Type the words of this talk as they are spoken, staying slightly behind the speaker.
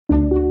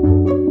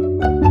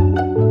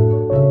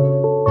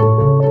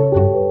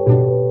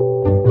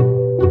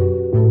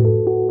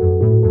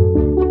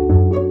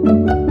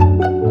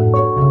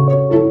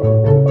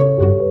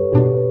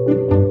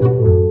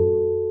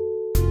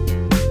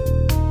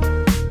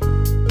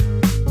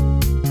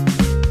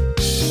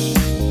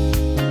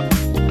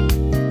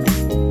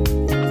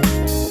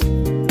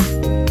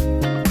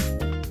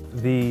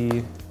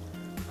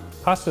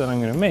pasta that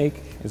I'm going to make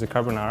is a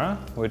carbonara,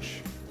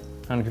 which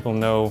how many people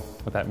know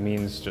what that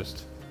means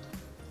just?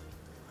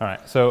 All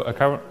right, so a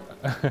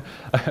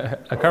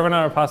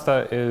carbonara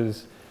pasta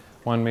is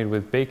one made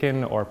with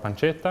bacon or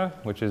pancetta,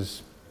 which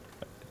is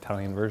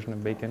Italian version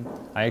of bacon.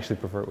 I actually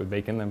prefer it with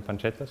bacon than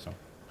pancetta, so.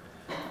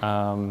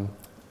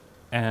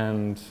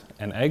 And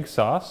an egg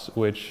sauce,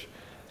 which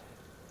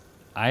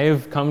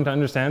I've come to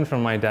understand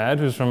from my dad,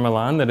 who's from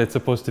Milan, that it's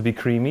supposed to be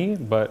creamy,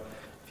 but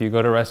if you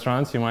go to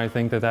restaurants, you might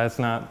think that that's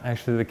not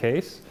actually the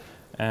case.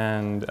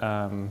 And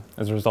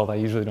as a result, I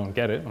usually don't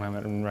get it when I'm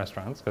in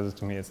restaurants, because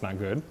to me it's not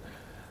good.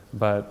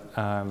 But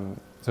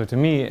so to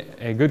me,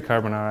 a good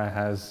carbonara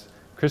has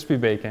crispy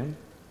bacon,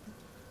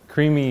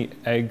 creamy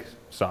egg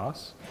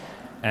sauce,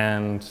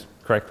 and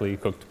correctly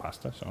cooked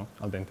pasta, so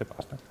al dente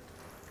pasta.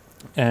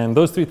 And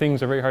those three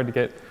things are very hard to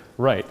get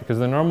right, because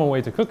the normal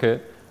way to cook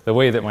it, the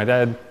way that my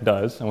dad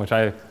does, and which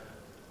I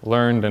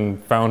learned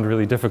and found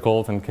really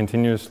difficult and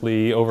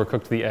continuously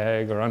overcooked the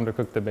egg or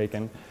undercooked the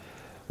bacon,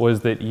 was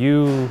that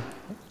you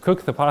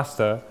cook the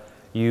pasta,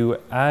 you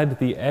add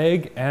the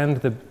egg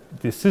and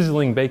the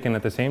sizzling bacon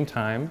at the same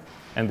time,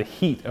 and the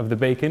heat of the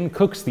bacon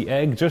cooks the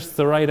egg just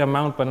the right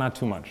amount, but not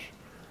too much.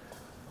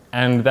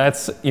 And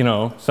that's, you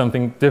know,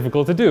 something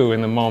difficult to do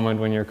in the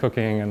moment when you're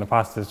cooking and the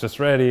pasta is just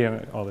ready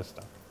and all this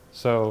stuff.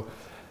 So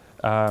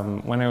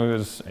when I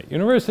was at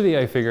university,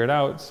 I figured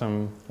out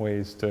some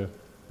ways to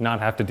not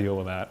have to deal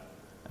with that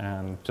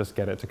and just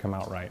get it to come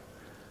out right.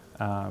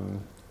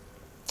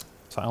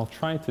 So I'll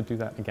try to do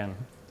that again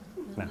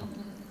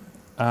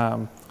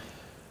now.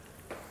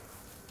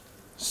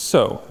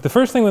 So the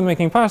first thing with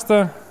making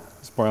pasta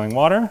is boiling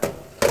water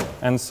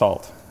and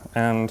salt.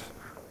 And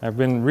I've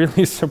been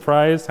really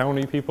surprised how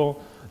many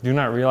people do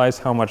not realize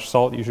how much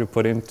salt you should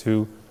put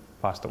into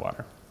pasta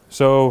water.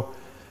 So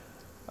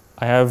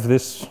I have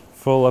this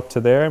full up to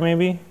there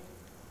maybe.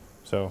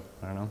 So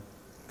I don't know,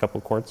 a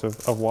couple quarts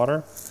of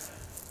water.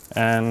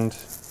 And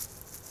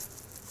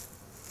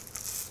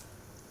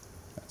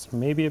that's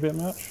maybe a bit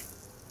much.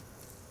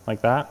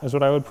 Like that is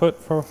what I would put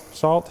for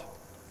salt.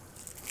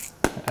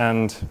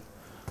 And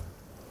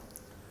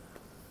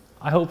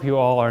I hope you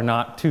all are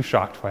not too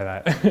shocked by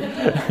that.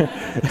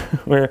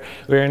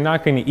 We're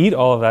not going to eat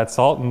all of that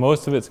salt.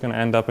 Most of it's going to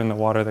end up in the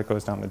water that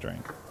goes down the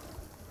drain.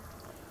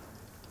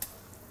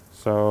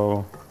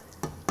 So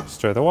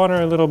stir the water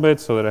a little bit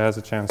so that it has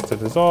a chance to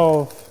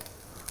dissolve.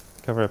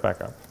 Cover it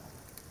back up.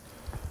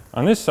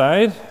 On this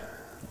side,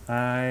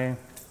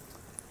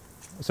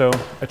 so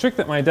a trick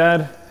that my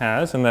dad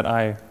has and that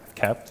I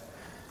kept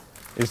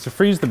is to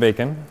freeze the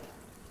bacon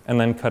and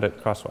then cut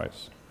it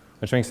crosswise,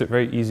 which makes it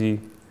very easy.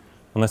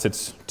 Unless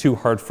it's too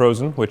hard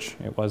frozen, which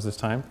it was this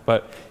time.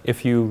 But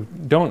if you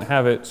don't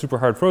have it super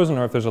hard frozen,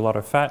 or if there's a lot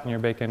of fat in your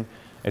bacon,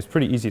 it's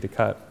pretty easy to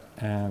cut.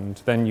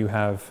 And then you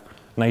have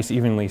nice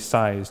evenly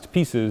sized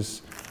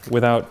pieces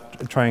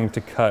without trying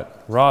to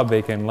cut raw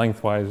bacon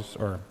lengthwise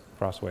or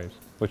crossways,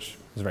 which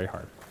is very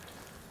hard.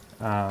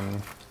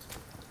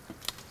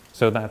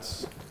 So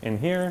that's in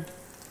here,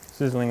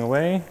 sizzling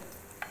away,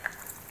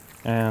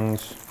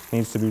 and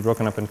needs to be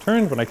broken up and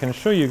turned, but I can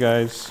show you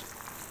guys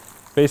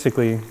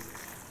basically.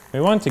 We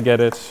want to get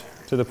it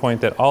to the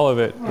point that all of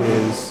it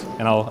is,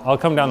 and I'll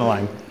come down the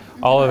line,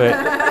 all of it,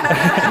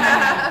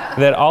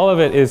 that all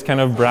of it is kind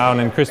of brown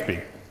and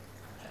crispy.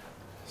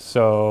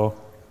 So.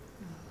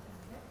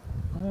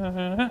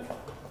 So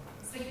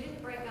you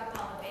didn't break up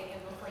all the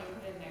bacon before you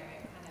put it in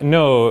there?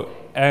 No,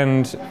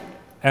 and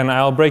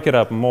I'll break it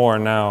up more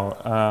now.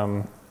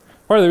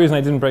 Part of the reason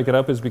I didn't break it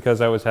up is because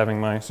I was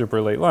having my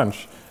super late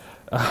lunch.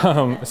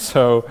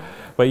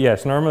 But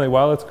yes, normally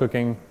while it's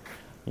cooking,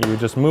 you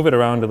just move it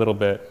around a little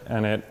bit,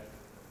 and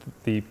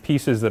the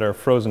pieces that are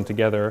frozen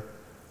together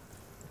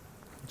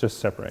just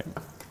separate.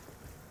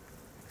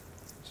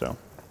 So,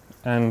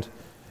 and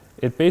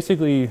it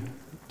basically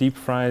deep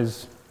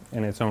fries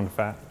in its own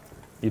fat.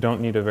 You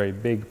don't need a very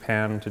big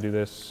pan to do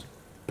this.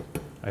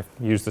 I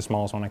used the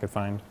smallest one I could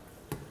find.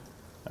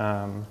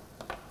 I'm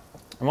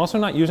also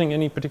not using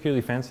any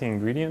particularly fancy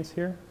ingredients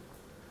here.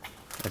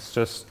 It's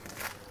just,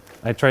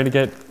 I try to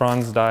get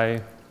bronze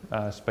dye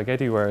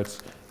spaghetti where it's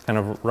kind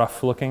of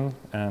rough looking,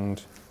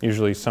 and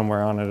usually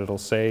somewhere on it it'll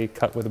say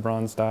cut with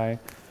bronze dye.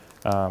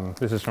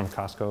 This is from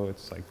Costco.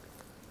 It's like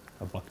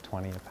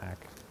 $1.20 a pack.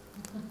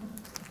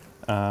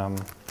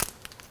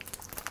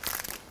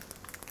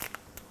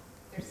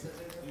 You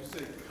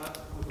say cut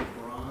with a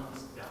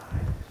bronze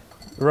dye?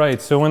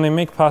 Right, so when they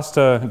make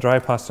pasta, dry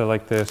pasta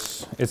like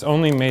this, it's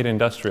only made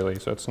industrially,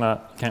 so it's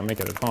not, you can't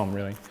make it at home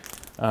really.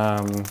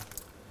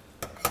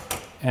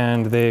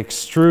 And they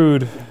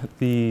extrude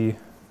the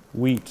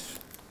wheat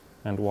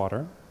and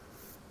water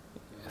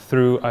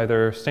through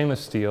either stainless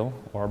steel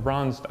or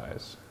bronze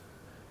dyes.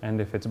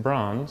 And if it's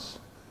bronze,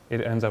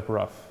 it ends up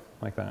rough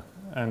like that.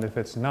 And if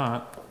it's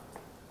not,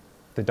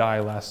 the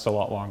dye lasts a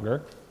lot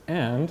longer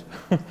and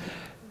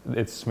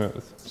it's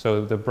smooth.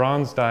 So the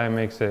bronze dye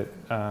makes it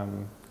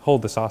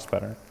hold the sauce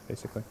better,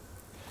 basically.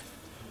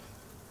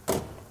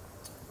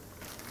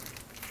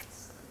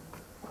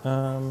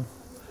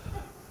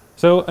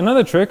 So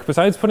another trick,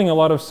 besides putting a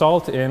lot of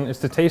salt in, is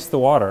to taste the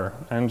water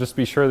and just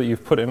be sure that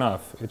you've put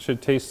enough. It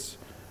should taste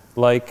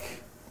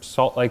like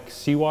salt, like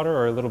seawater,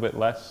 or a little bit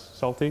less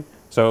salty.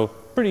 So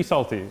pretty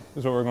salty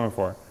is what we're going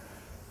for.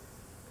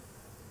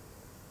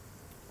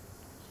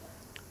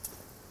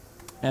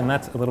 And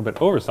that's a little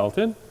bit over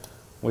salted,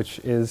 which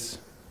is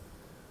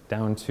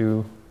down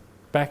to,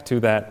 back to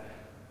that,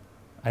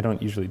 I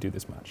don't usually do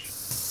this much.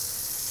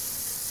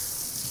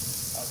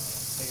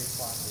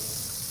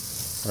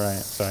 Right,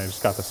 so I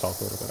just got the salt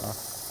a little bit off.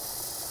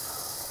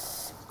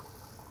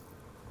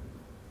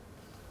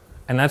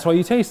 And that's why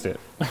you taste it.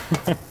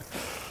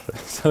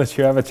 So that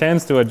you have a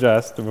chance to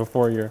adjust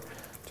before you're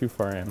too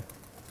far in.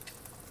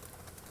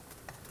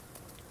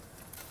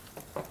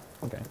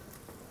 Okay.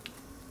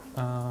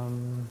 How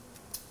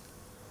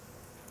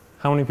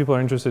many people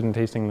are interested in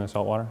tasting the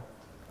salt water?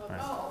 All right.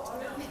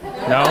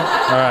 No? All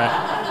right.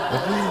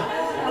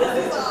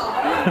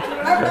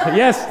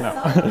 Yes? No.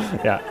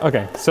 Yeah,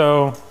 okay.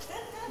 So,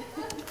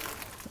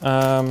 We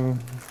all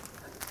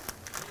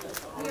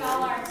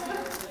are.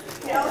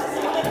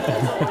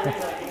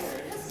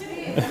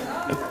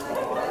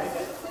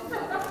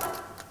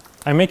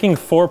 I'm making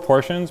 4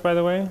 portions, by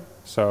the way,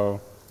 so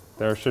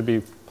there should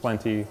be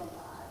plenty.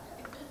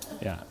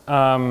 Yeah.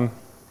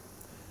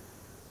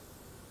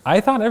 I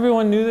thought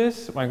everyone knew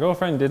this. My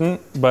girlfriend didn't,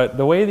 but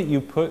the way that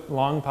you put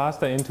long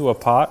pasta into a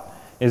pot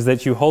is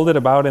that you hold it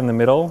about in the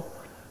middle,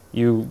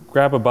 you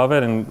grab above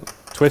it and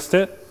twist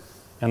it,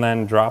 and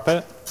then drop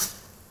it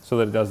so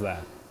that it does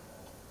that.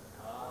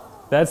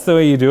 That's the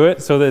way you do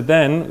it, so that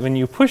then when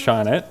you push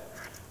on it,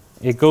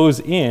 it goes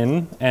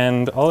in,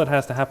 and all that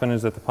has to happen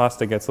is that the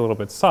pasta gets a little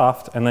bit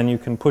soft, and then you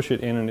can push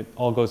it in and it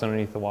all goes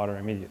underneath the water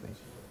immediately.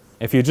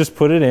 If you just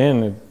put it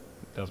in, it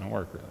doesn't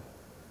work really.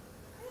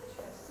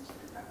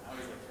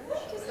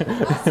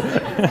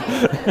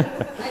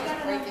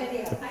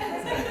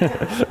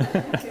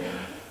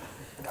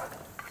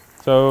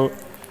 So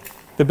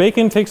the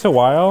bacon takes a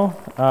while,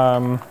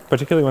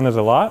 particularly when there's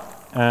a lot,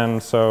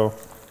 and so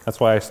that's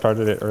why I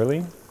started it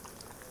early.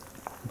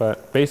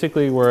 But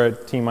basically we're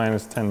at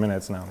T-minus 10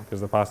 minutes now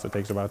because the pasta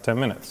takes about 10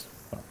 minutes.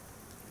 So.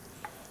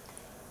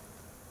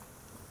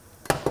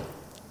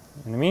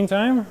 In the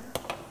meantime,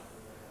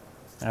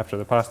 after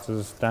the pasta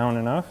is down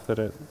enough that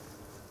it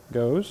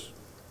goes,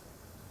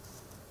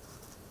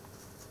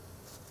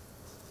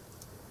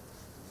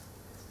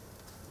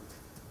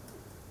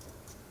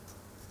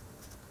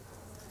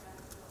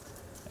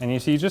 and you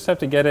see, you just have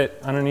to get it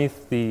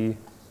underneath the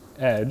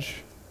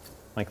edge,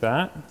 like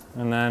that.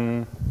 And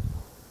then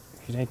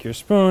you take your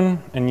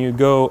spoon and you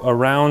go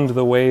around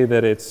the way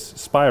that it's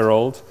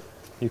spiraled,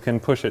 you can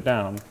push it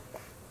down.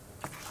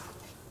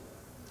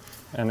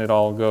 And it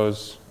all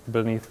goes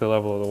beneath the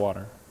level of the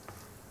water.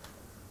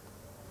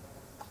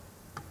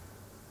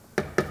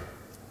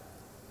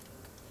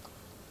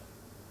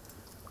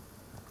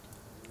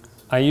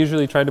 I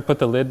usually try to put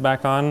the lid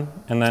back on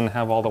and then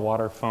have all the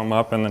water foam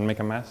up and then make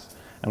a mess.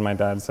 And my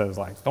dad says,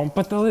 like, don't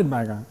put the lid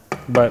back on.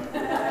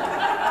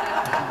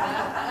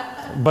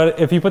 But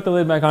if you put the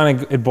lid back on,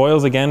 it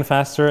boils again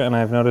faster. And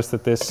I've noticed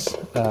that this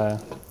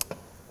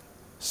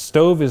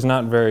stove is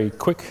not very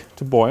quick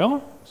to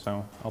boil.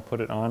 So I'll put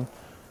it on.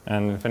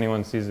 And if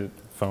anyone sees it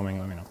foaming,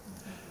 let me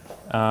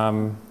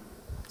know.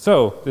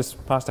 So this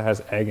pasta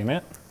has egg in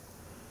it.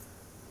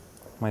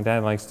 My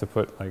dad likes to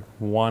put like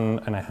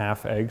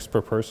 1.5 eggs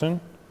per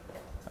person.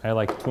 I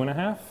like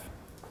 2.5.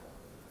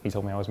 He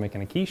told me I was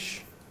making a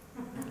quiche.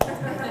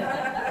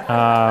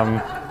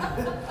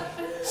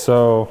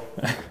 So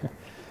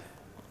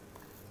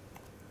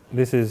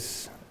this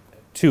is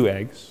 2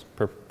 eggs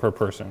per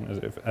person,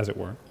 as it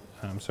were.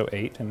 So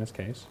 8 in this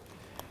case.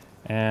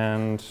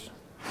 And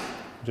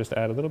just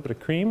add a little bit of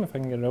cream if I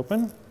can get it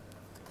open.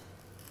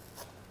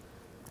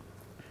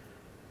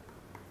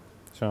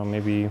 So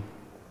maybe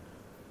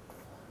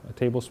a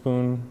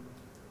tablespoon,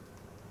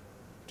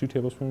 2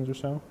 tablespoons or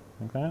so,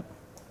 like that.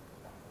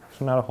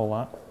 So not a whole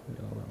lot, maybe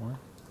a little bit more.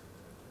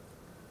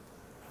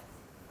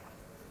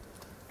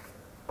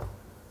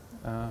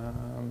 A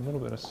little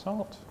bit of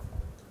salt,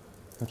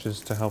 which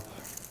is to help.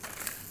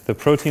 The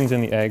proteins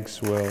in the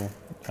eggs will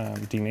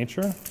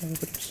denature a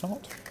little bit of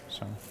salt,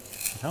 so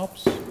it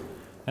helps.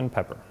 And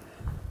pepper.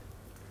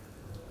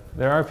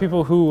 There are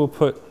people who will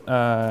put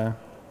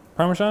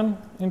Parmesan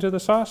into the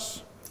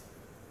sauce.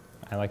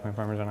 I like my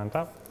Parmesan on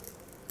top,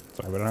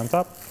 so I put it on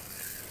top.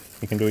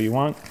 You can do what you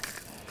want.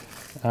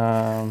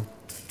 And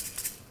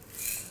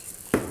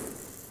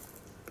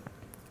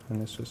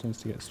this just needs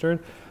to get stirred.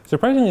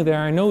 Surprisingly, there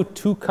are no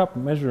 2-cup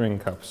measuring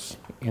cups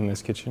in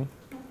this kitchen.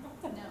 No.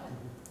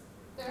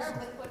 There are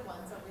liquid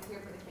ones over here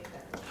for the cake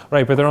batter.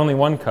 Right, but they're only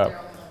 1 cup.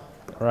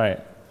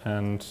 Right,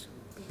 and this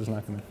is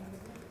not going to.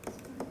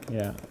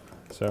 Yeah,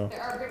 so.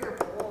 There are bigger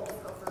bowls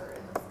over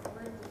in the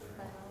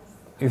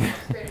storage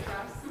straight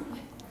across.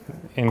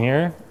 In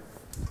here?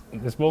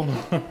 This bowl?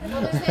 Well, there's no,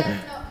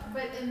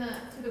 but to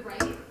the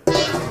right,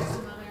 there's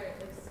another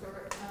like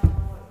store,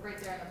 right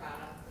there at the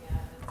bottom. Yeah,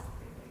 it's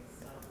pretty big,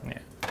 so. Yeah,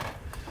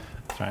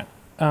 that's right.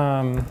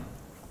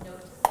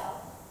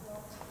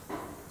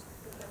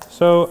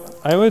 So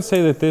I would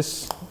say that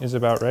this is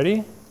about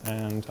ready,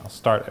 and I'll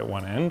start at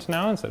one end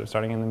now instead of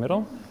starting in the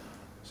middle.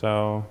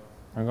 So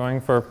we're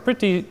going for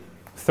pretty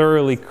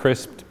thoroughly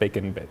crisped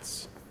bacon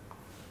bits.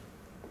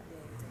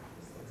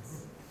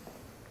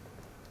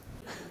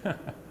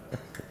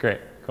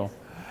 Great, cool.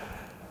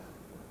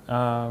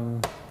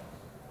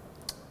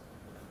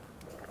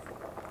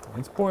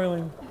 It's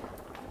boiling.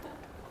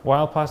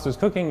 While pasta is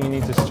cooking, you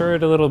need to stir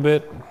it a little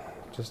bit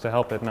just to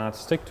help it not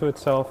stick to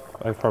itself.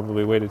 I've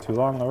probably waited too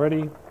long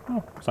already.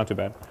 Oh, it's not too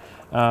bad.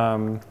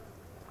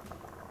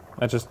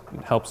 That just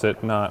helps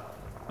it not.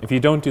 If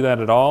you don't do that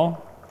at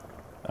all,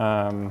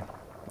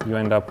 you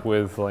end up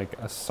with like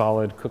a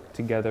solid cooked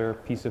together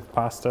piece of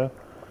pasta,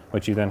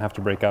 which you then have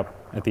to break up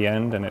at the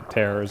end, and it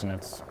tears, and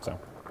it's so.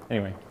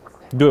 Anyway,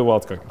 do it while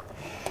it's cooking.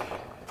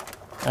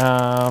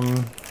 I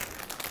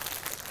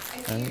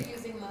see you're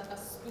using a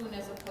spoon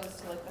as opposed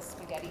to like the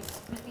spaghetti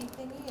scoopy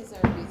thingy. Is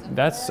there a reason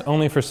That's for that?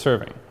 only for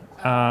serving.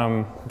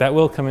 That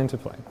will come into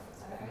play.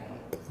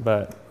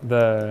 But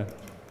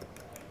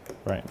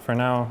right, for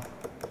now,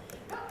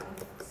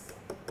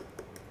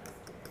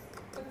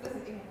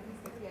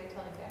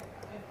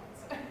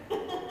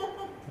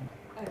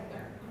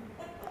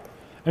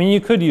 I mean, you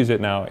could use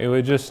it now. It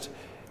would just,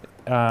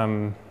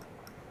 it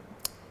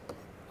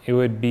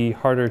would be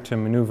harder to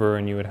maneuver,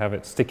 and you would have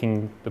it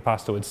sticking, the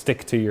pasta would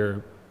stick to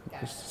your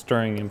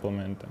stirring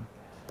implement. And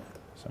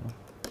so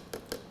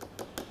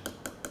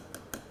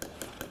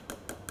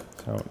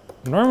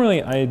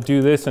normally I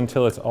do this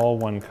until it's all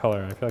one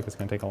color. I feel like it's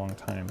going to take a long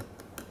time.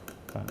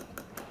 But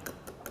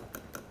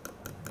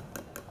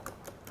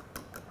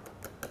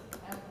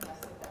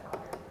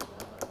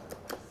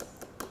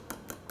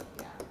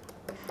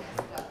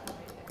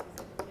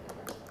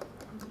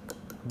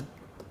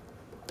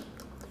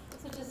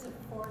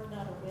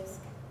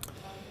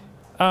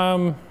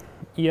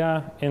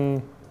yeah,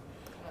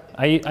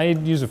 I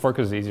use a fork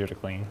because it's easier to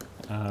clean,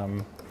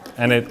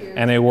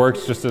 and it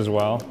works just as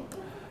well.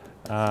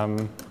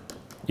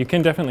 You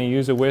can definitely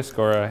use a whisk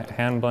or a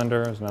hand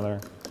blender as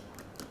another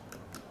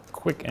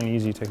quick and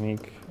easy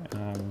technique.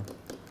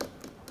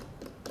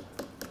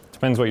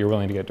 Depends what you're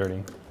willing to get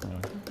dirty. Really.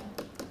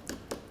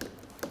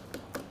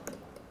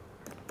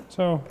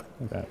 So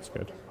that's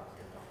good.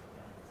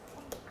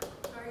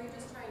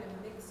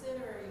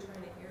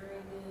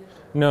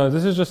 No,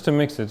 this is just to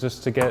mix it,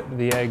 just to get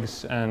the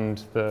eggs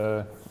and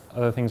the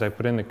other things I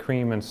put in, the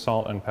cream and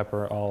salt and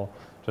pepper, all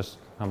just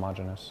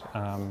homogeneous.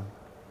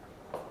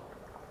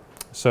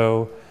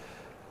 So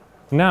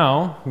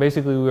now,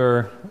 basically,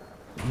 we're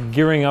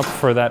gearing up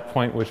for that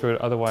point which would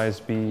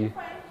otherwise be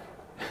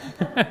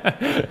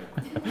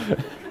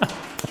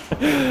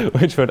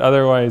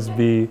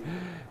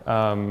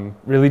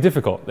really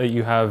difficult, that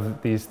you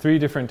have these 3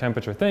 different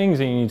temperature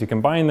things and you need to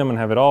combine them and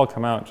have it all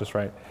come out just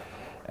right.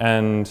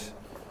 And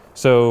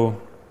so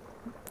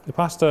the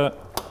pasta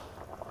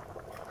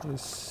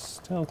is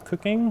still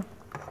cooking.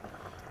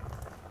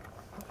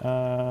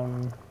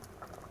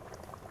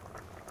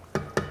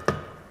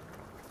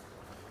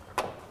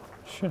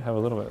 Should have a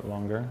little bit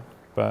longer,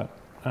 but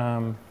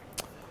the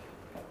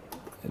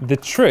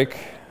trick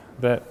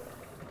that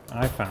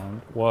I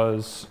found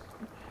was,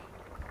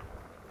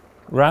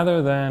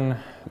 rather than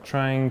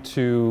trying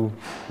to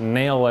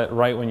nail it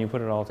right when you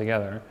put it all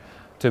together,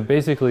 to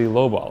basically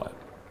lowball it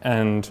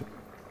and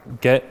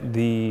get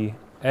the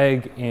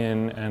egg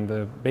in and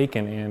the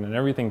bacon in and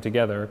everything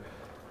together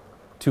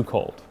too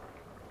cold,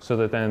 so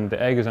that then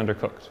the egg is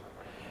undercooked.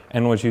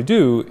 And what you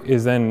do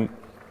is then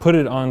put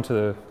it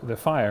onto the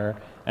fire,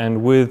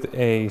 and with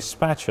a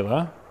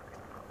spatula,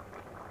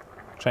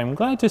 which I'm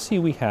glad to see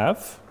we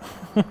have,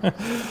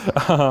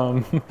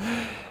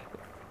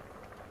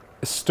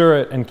 stir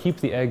it and keep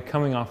the egg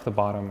coming off the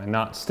bottom and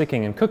not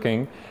sticking and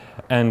cooking,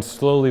 and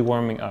slowly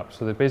warming up,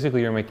 so that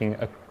basically you're making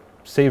a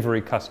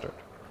savory custard,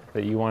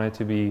 that you want it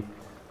to be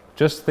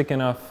just thick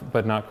enough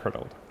but not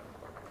curdled.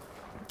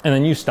 And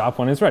then you stop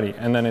when it's ready,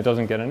 and then it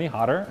doesn't get any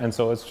hotter, and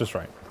so it's just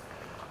right.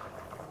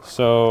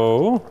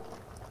 So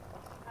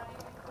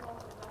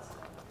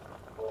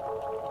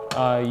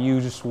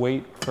you just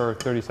wait for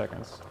 30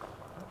 seconds,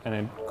 and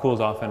it cools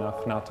off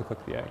enough not to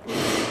cook the egg.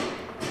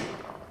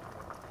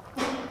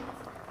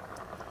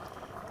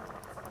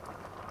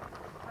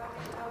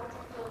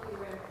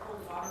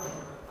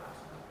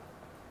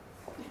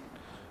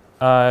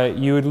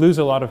 You would lose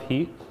a lot of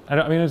heat.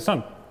 I mean, it's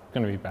not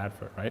going to be bad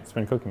for it, right? It's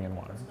been cooking in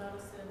water. It's not a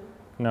sin.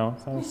 No,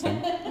 it's not a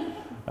sin.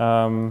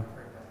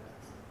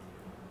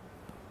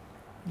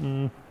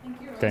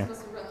 Okay.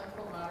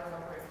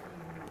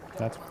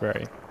 That's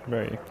very,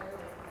 very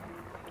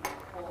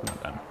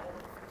not done.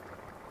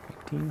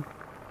 18.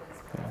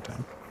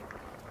 Time.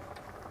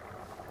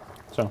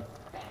 So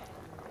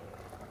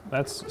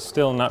that's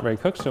still not very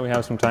cooked, so we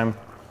have some time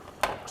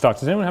to talk.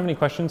 Does anyone have any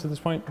questions at this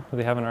point that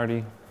they haven't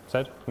already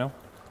said? No?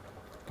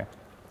 Okay.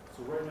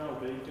 So right now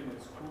bacon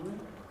is cooling?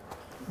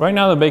 Right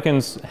now the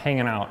bacon's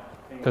hanging out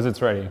because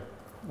it's ready.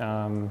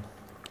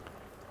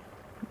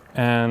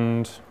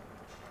 And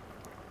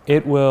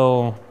it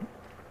will,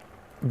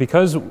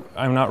 because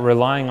I'm not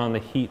relying on the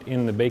heat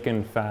in the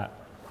bacon fat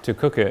to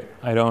cook it,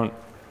 I don't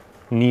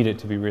need it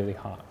to be really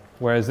hot.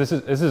 Whereas this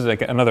is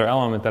like another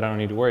element that I don't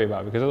need to worry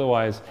about, because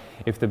otherwise,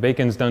 if the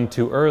bacon's done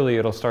too early,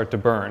 it'll start to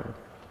burn.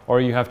 Or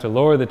you have to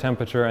lower the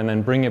temperature and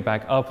then bring it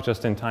back up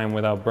just in time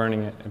without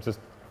burning it. It just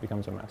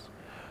becomes a mess.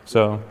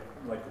 So,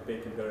 like the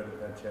bacon better than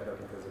pancetta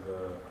because of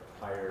the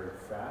higher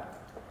fat?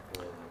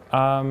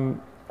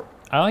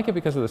 I like it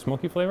because of the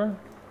smoky flavor.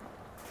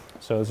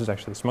 So this is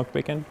actually smoked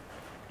bacon.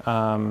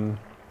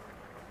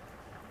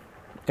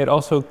 It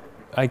also,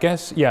 I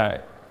guess,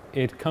 yeah,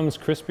 it comes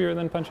crispier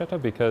than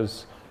pancetta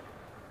because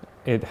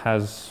it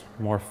has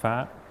more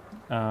fat.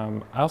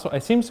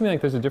 It seems to me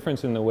like there's a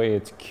difference in the way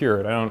it's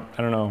cured. I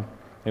don't know.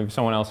 Maybe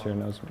someone else here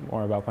knows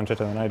more about pancetta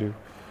than I do,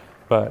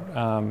 but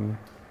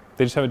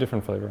they just have a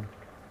different flavor.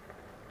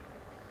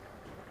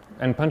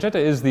 And pancetta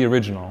is the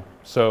original,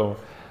 so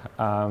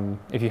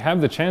if you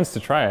have the chance to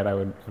try it, I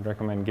would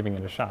recommend giving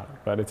it a shot.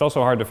 But it's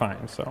also hard to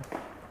find, so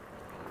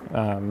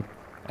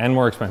and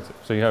more expensive.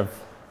 So you have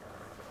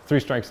 3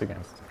 strikes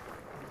against.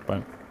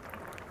 But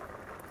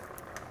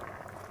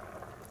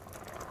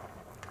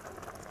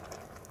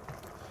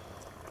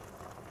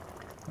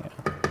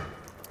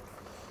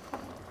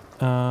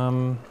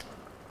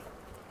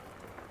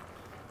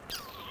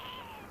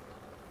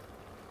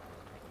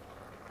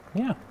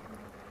yeah,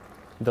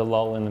 the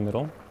lull in the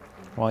middle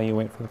while you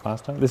wait for the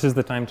pasta. This is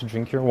the time to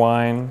drink your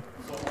wine.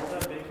 So all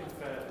that bacon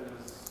fat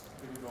is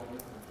going to go with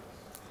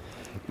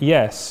it?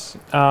 Yes.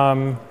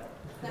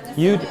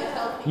 You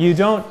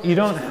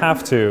don't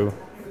have to. You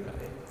could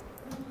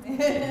bacon,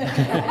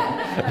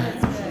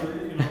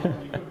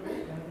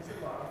 it's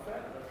a lot of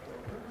fat left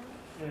over,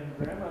 and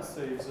Grandma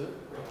saves it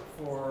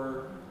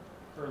for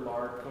her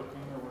lard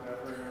cooking or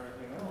whatever and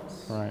everything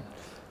else. Right.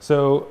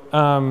 So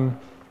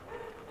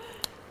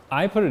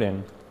I put it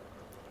in.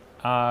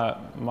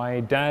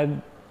 My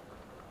dad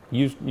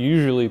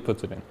usually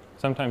puts it in.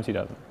 Sometimes he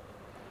doesn't.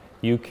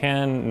 You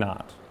can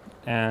not.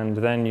 And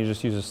then you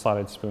just use a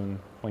slotted spoon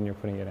when you're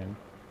putting it in.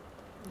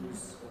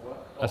 Use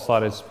what? A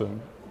slotted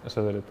spoon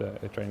so that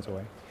it drains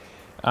away.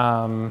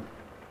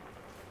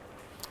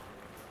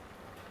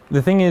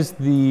 The thing is,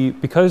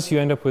 because you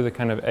end up with a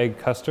kind of egg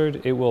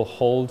custard, it will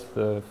hold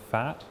the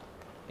fat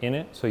in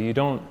it, so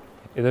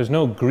there's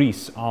no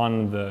grease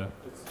on the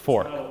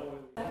fork.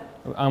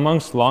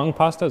 Amongst long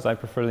pastas, I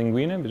prefer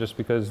linguine, just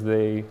because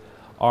they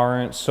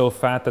aren't so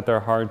fat that they're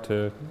hard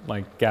to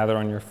like gather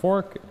on your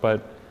fork,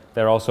 but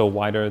they're also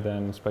wider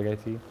than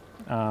spaghetti.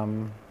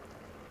 I'm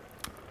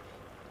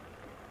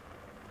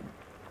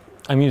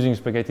using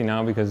spaghetti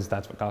now because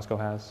that's what Costco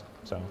has.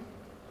 So,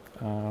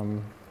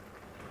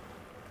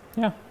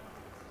 yeah.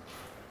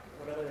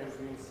 What other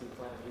ingredients do you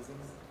plan on using?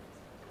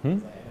 Hmm?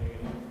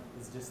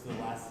 It's just the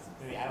last.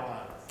 I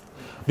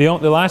don't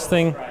want The last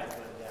thing surprise,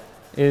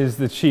 but is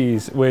the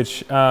cheese,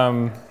 which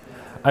I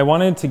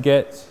wanted to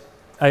get.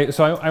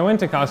 So I went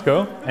to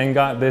Costco and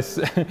got this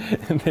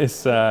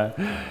this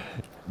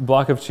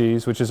block of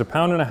cheese, which is 1.5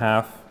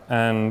 pounds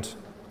and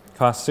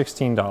costs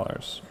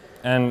 $16.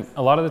 And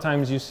a lot of the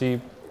times you see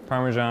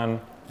Parmesan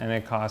and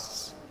it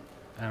costs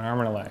an arm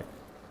and a leg.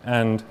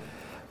 And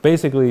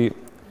basically,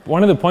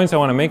 one of the points I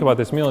want to make about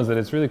this meal is that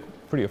it's really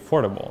pretty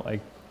affordable.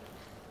 Like,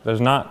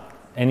 there's not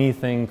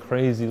anything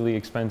crazily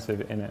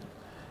expensive in it.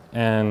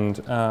 And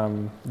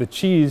the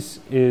cheese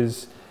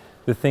is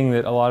the thing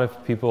that a lot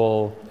of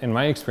people, in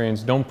my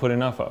experience, don't put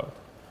enough of.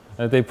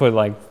 That they put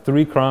like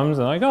 3 crumbs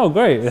and like, oh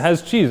great, it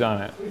has cheese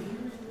on it.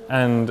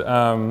 And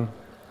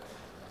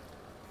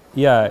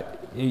yeah,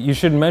 you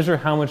should measure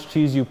how much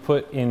cheese you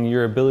put in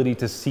your ability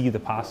to see the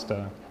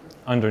pasta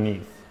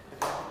underneath.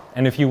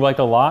 And if you like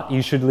a lot,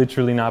 you should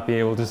literally not be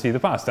able to see the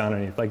pasta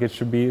underneath. Like, it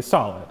should be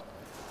solid.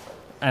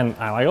 And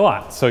I like a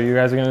lot, so you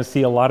guys are gonna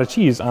see a lot of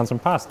cheese on some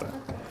pasta.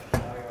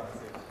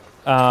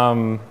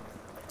 And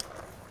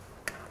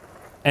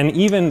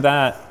even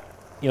that,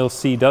 you'll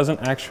see, doesn't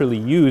actually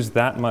use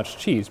that much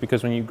cheese,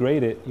 because when you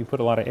grate it, you put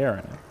a lot of air in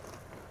it.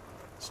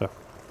 So,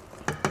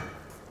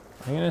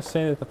 I'm gonna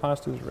say that the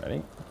pasta is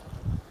ready.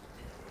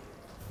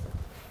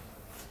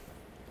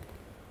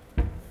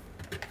 So,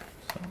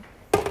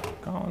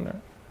 colander.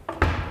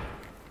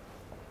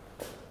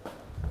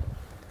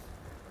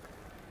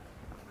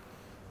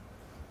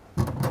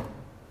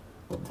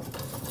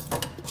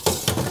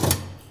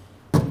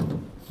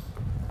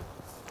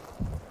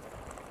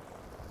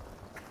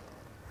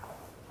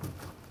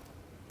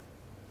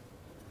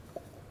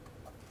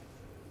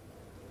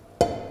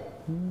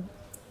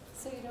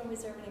 So you don't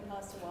reserve any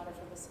pasta water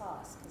for the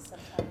sauce? 'Cause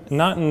sometimes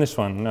Not in this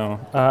one,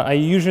 no. I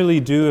usually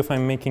do if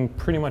I'm making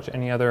pretty much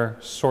any other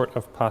sort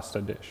of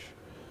pasta dish.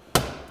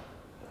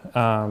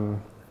 And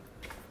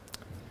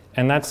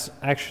that's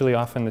actually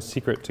often the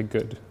secret to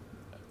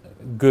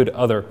good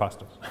other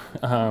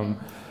pastas.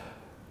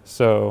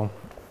 So,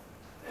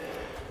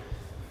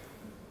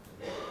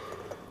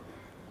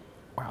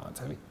 wow, that's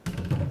heavy.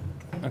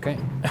 Okay.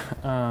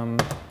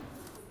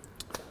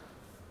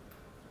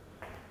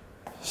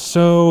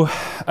 So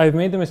I've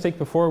made the mistake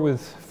before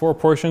with 4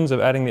 portions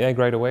of adding the egg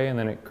right away, and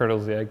then it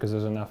curdles the egg because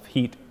there's enough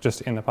heat just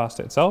in the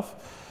pasta itself.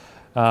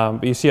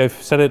 But you see I've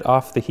set it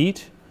off the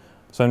heat,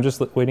 So I'm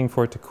just waiting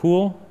for it to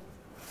cool.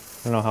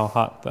 I don't know how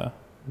hot the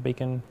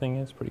bacon thing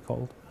is, pretty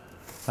cold.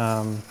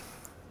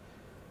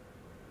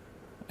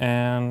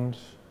 And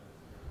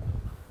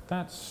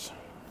that's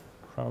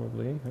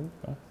probably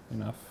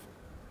enough.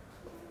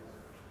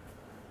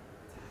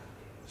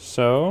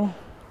 So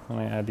then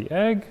I add the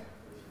egg.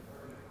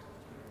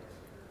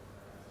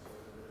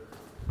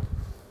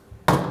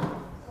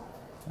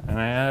 And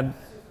I add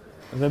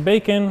the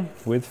bacon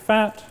with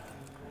fat.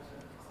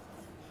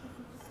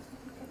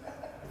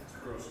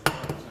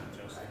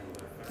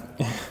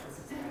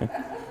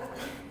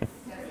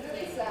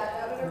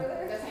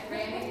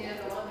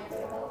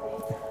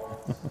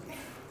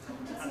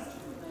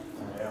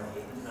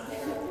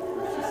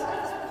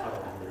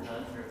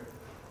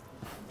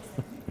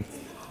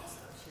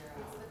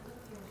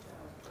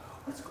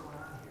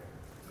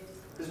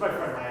 This is my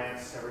friend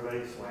Lance.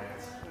 Everybody's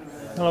Lance.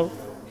 Hello.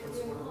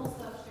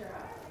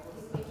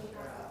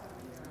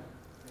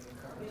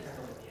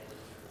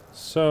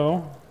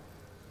 So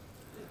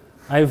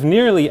I've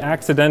nearly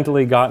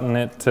accidentally gotten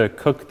it to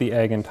cook the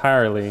egg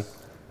entirely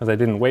because I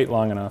didn't wait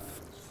long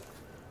enough,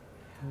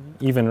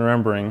 even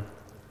remembering.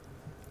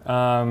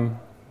 But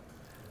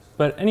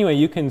anyway,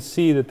 you can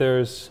see that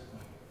there's,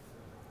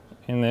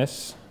 in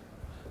this,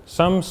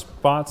 some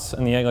spots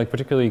in the egg, like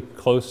particularly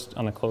close,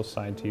 on the close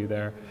side to you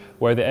there,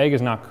 where the egg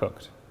is not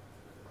cooked.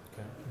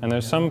 Okay. And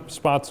there's some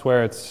spots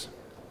where it's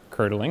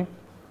curdling,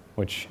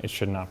 which it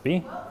should not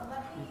be. Well,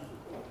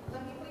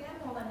 let me put your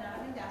hand hold on that.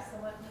 I think that's so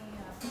let me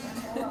put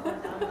your hand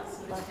hold on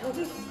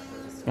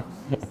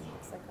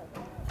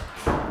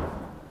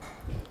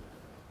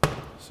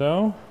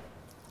that.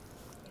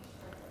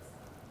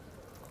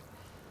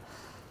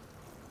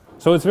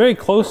 So it's very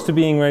close to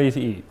being ready to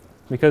eat,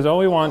 because all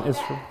we want is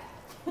for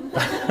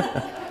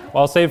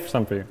well, I'll save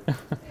some for you.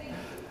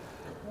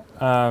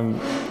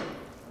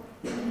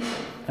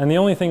 And the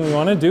only thing we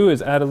want to do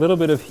is add a little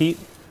bit of heat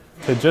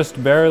to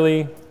just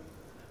barely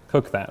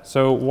cook that.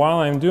 So while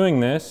I'm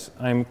doing this,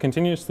 I'm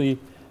continuously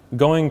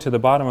going to the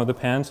bottom of the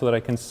pan so that I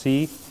can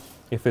see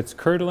if it's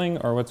curdling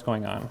or what's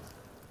going on.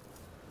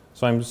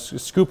 So I'm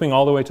scooping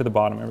all the way to the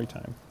bottom every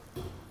time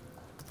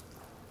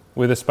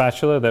with a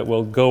spatula that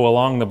will go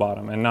along the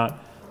bottom and not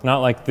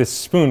like this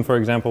spoon, for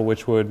example,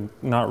 which would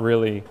not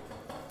really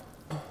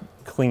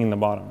clean the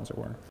bottom, as it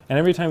were. And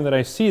every time that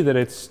I see that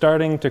it's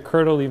starting to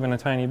curdle even a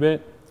tiny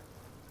bit,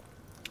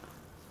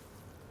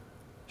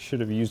 should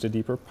have used a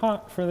deeper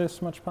pot for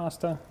this much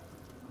pasta.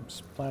 I'm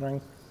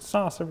splattering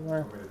sauce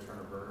everywhere. Want me to turn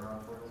a burner on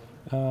for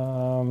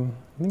you?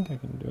 I think I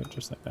can do it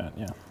just like that,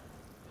 yeah.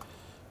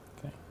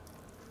 Okay.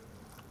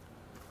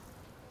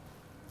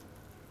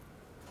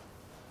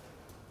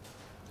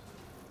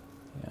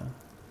 Yeah.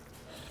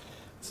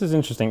 This is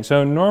interesting.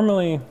 So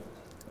normally,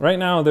 right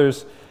now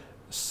there's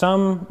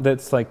some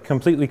that's like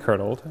completely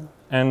curdled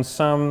and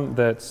some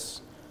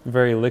that's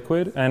very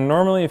liquid. And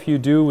normally if you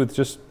do with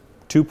just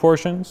 2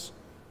 portions,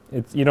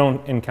 you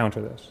don't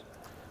encounter this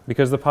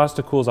because the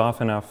pasta cools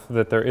off enough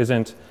that there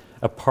isn't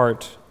a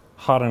part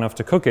hot enough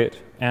to cook it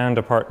and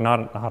a part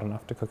not hot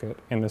enough to cook it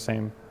in the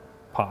same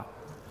pot.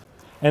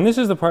 And this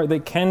is the part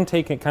that can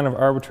take a kind of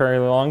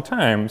arbitrarily long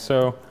time.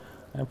 So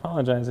I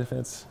apologize if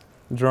it's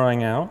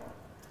drawing out.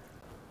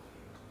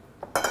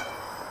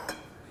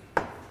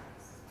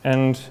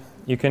 And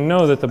you can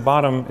know that the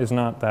bottom is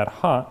not that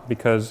hot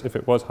because if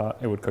it was hot,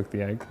 it would cook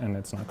the egg, and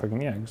it's not cooking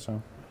the egg.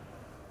 So,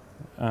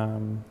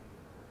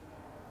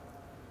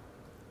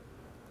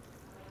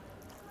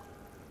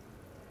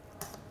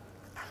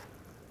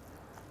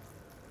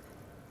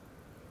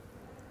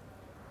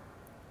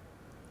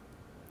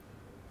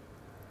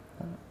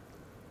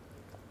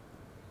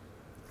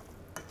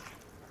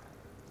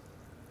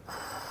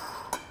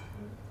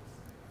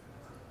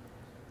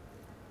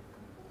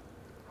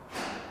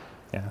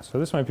 yeah, so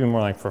this might be more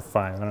like for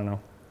 5, I don't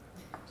know.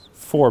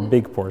 4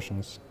 big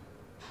portions.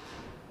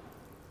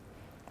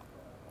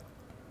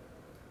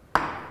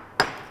 Do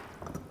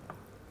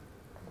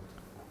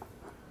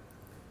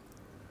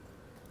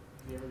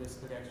you ever just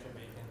cook extra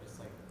bacon, just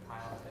like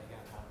pile of bacon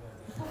on top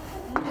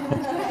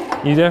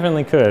of it? You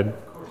definitely could.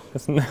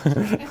 It's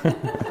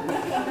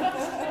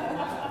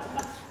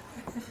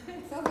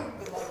Sounds like a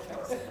good life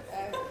choice.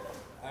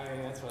 I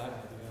mean, that's what I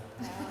would do.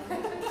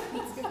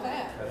 It's a good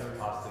plan. That's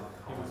pasta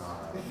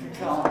carbonara.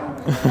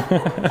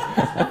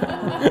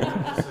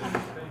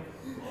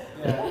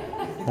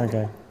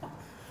 okay.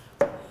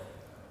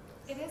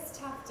 It is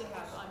tough to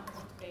have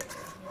uncooked bacon.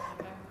 You're like,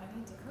 I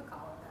need to cook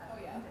all of that. Oh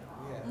yeah.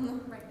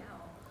 Right now.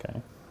 Okay.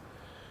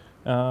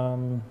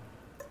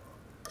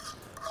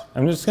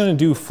 I'm just going to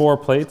do 4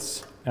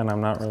 plates, and I'm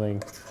not really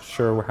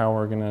sure how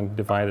we're going to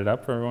divide it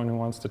up for everyone who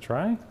wants to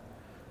try.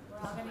 We're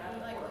all gonna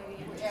eat like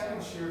Lady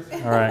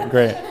and All right,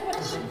 great.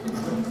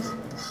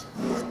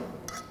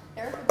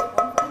 Eric will get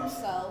one for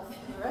himself,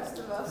 the rest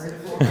of us.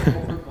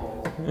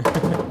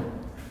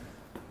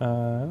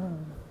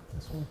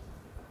 This one.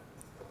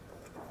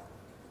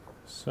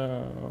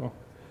 So,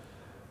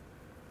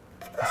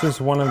 this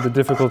is one of the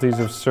difficulties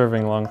of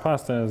serving long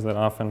pasta is that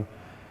often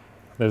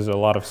there's a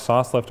lot of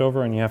sauce left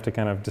over and you have to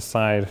kind of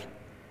decide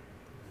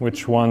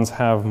which ones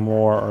have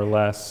more or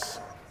less.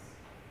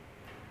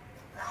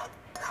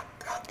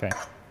 Okay.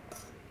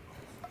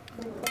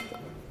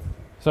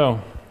 So,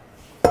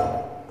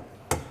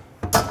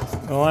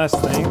 the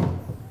last thing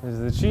is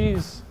the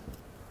cheese,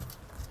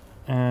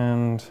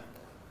 and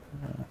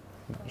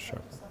not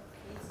sure.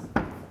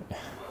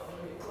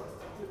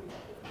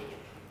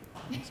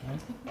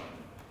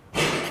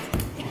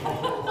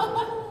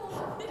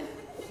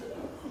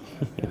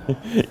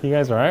 You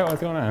guys all right?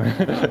 What's going on?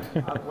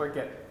 We're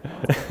good.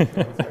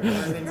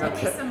 Everything's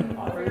okay.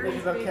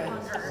 Everything's okay.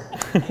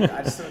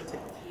 I just want to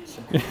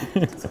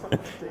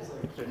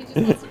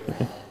take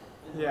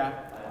Yeah.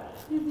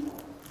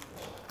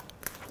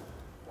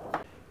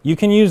 You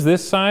can use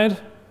this side.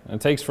 It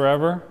takes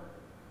forever.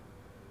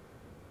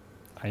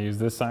 I use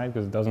this side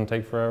because it doesn't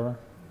take forever.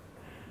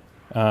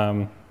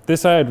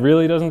 This side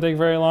really doesn't take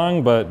very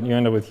long, but you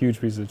end up with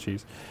huge pieces of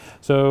cheese.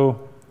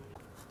 So,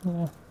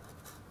 yeah,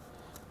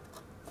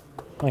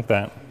 like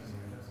that.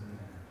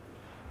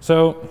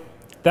 So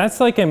that's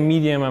like a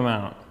medium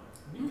amount.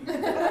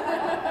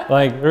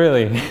 Like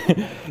really,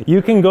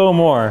 you can go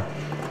more.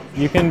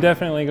 You can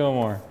definitely go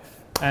more.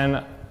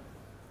 And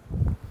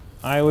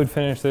I would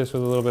finish this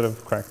with a little bit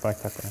of cracked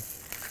black pepper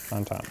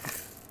on top.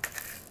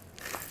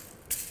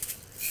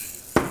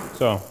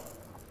 So.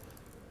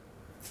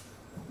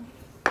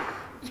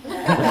 He was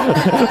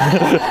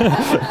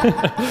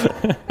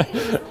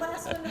the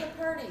last one to the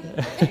party.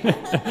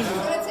 It's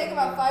gonna take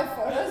about 5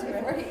 photos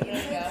before he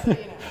eats it. So,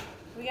 you know,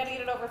 we gotta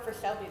get it over for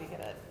Shelby to get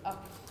it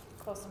up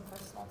close and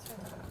personal too.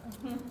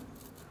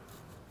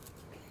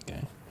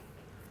 Okay.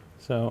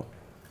 So,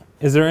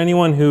 is there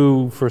anyone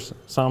who, for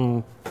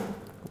some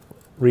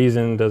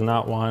reason, does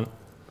not want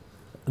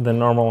the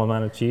normal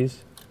amount of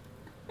cheese?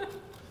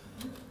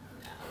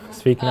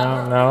 Speak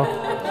now.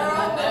 No.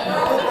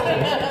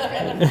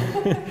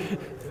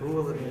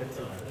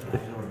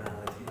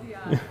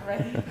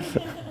 Right.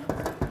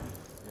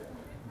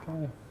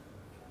 Okay.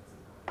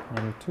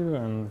 1, 2,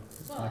 and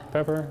black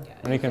pepper,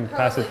 and you can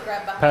Probably pass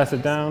grab behind it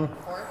you down. some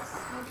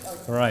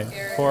forks. Right.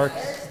 Eric-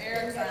 Forks.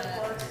 Eric's on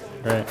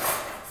it. Great.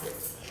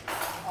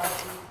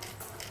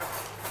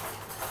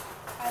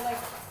 I like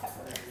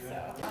pepper, so,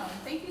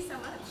 thank you so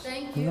much.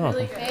 Thank you, No.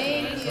 really good.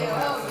 Thank you.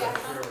 Oh,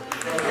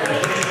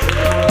 yes.